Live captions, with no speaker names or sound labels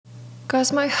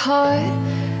Cross my heart,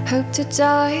 hope to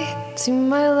die. To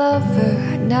my lover,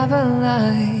 I'd never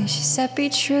lie. She said be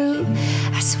true,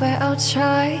 I swear I'll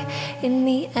try. In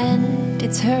the end,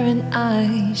 it's her and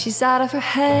I. She's out of her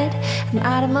head, I'm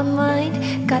out of my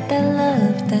mind. Got that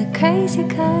love, that crazy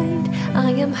kind.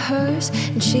 I am hers,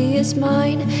 and she is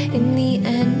mine. In the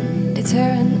end, it's her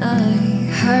and I.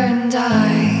 Her and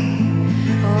I.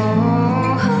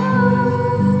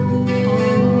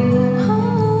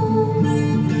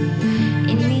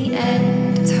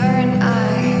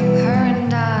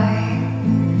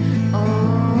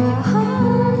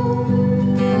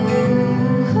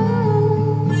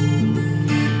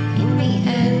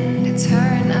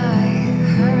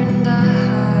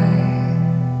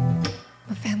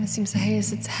 Seems to hate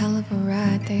us, it's a hell of a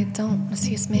ride. They don't wanna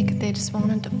see us make it, they just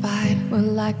wanna divide. We're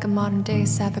like a modern day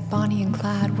sapphic Bonnie and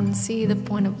Clyde. Wouldn't see the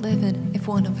point of living if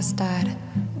one of us died.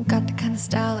 Got the kind of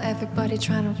style everybody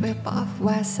trying to rip off.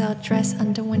 YSL dress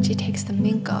under when she takes the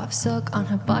mink off. Silk on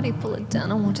her body, pull it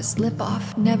down, I want to slip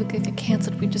off. Never could get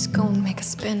cancelled, we just go and make a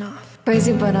spin-off.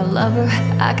 Crazy but I love her,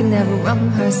 I can never run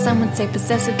from her. Some would say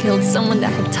possessive killed someone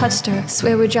that had touched her.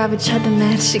 Swear we drive each other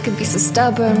mad, she could be so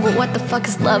stubborn. But what the fuck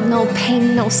is love? No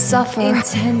pain, no suffer.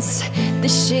 Intense,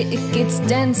 this shit it gets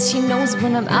dense. She knows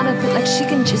when I'm out of it like she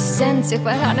can just sense. If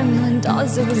I had $1 million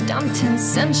it was dumb 10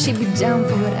 cents. She'd be down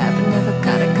for whatever, never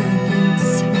gotta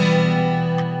convince.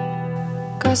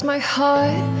 Cross my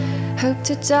heart, hope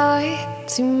to die.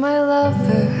 To my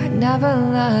lover, I'd never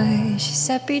lie. She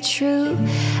said be true,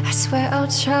 I swear I'll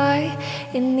try.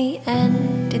 In the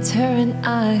end, it's her and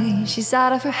I. She's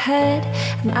out of her head,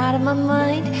 I'm out of my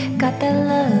mind. Got that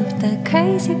love, that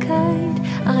crazy kind.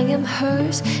 I am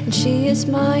hers, and she is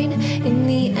mine. In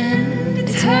the end,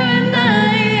 it's her and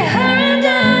I, her and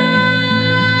I.